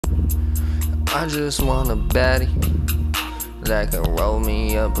I just want a baddie that can roll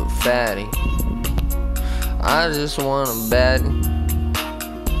me up a fatty. I just want a baddie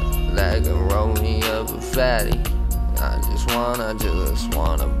that can roll me up a fatty. I just want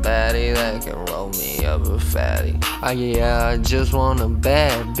a baddie that can roll me up a fatty. Yeah, I just want a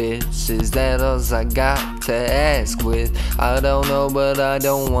bad bitch. Is that all I got to ask with? I don't know, but I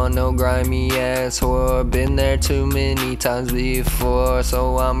don't want no grimy ass whore. Been there too many times before,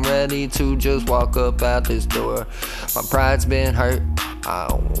 so I'm ready to just walk up out this door. My pride's been hurt, I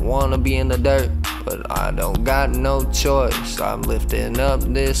don't wanna be in the dirt, but I don't got no choice. I'm lifting up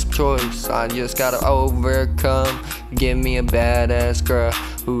this choice. I just gotta overcome. Give me a badass girl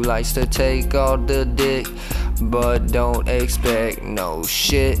who likes to take all the dick, but don't expect no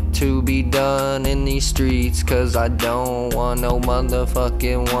shit to be done in these streets, cause I don't want no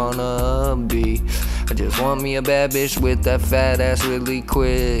motherfucking wannabe. I just want me a bad bitch with that fat ass really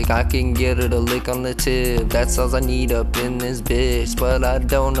quick. I can get her to lick on the tip, that's all I need up in this bitch. But I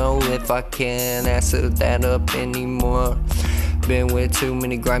don't know if I can answer that up anymore. Been with too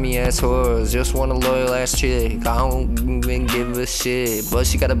many grimy ass whores, just want a loyal ass chick. I don't even give a shit, but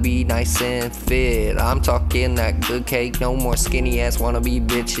she gotta be nice and fit. I'm talking that good cake, no more skinny ass wannabe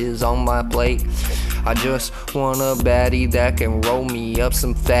bitches on my plate. I just want a baddie that can roll me up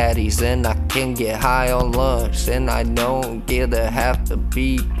some fatties, and I can get high on lunch, and I don't get to have to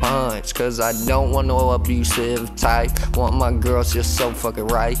be punched, cause I don't want no abusive type. Want my girls just so fucking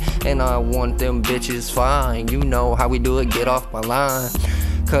right, and I want them bitches fine. You know how we do it, get off my line,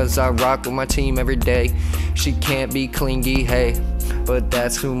 cause I rock with my team every day. She can't be clingy, hey, but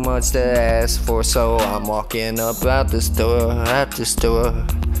that's too much to ask for, so I'm walking up out the store.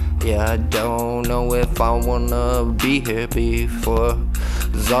 Yeah, I don't know if I wanna be here before,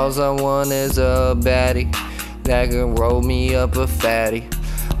 cause all I want is a baddie that can roll me up a fatty.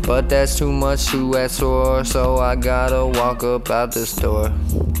 But that's too much to ask for, so I gotta walk up out the store.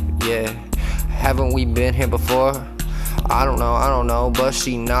 Yeah, haven't we been here before? I don't know, but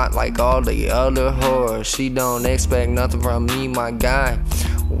she not like all the other whores. She don't expect nothing from me, my guy.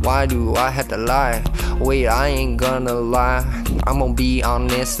 Why do I have to lie? Wait, I ain't gonna lie, I'm gonna be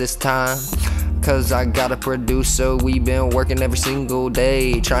honest this time, cause I got a producer, we been working every single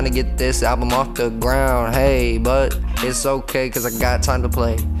day trying to get this album off the ground. Hey, but it's okay, cause I got time to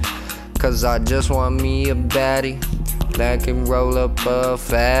play, cause I just want me a baddie that can roll up a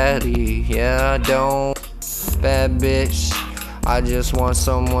fatty. Yeah, I don't bad bitch, I just want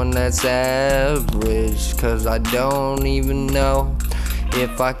someone that's average, cause I don't even know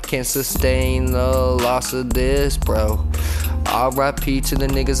if I can sustain the loss of this, bro. R.I.P. to the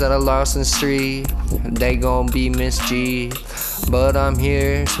niggas that I lost in the street, they gon' be Miss G. But I'm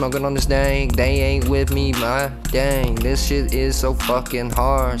here smoking on this dang, they ain't with me, my dang. This shit is so fucking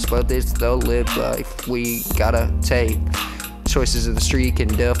harsh, but it's the live life we gotta take. Choices in the street can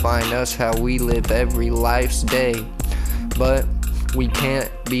define us, how we live every life's day. But we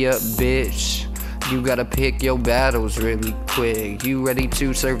can't be a bitch, you gotta pick your battles really quick. You ready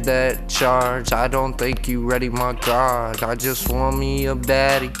to serve that charge? I don't think you ready, my God. I just want me a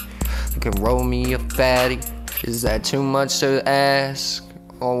baddie that can roll me a fatty. Is that too much to ask?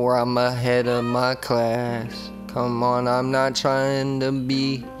 Or I'm ahead of my class? Come on, I'm not trying to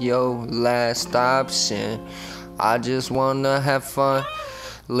be your last option. I just wanna have fun,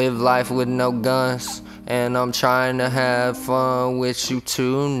 live life with no guns, and I'm trying to have fun with you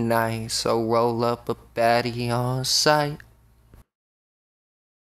tonight. So roll up a baddie on sight.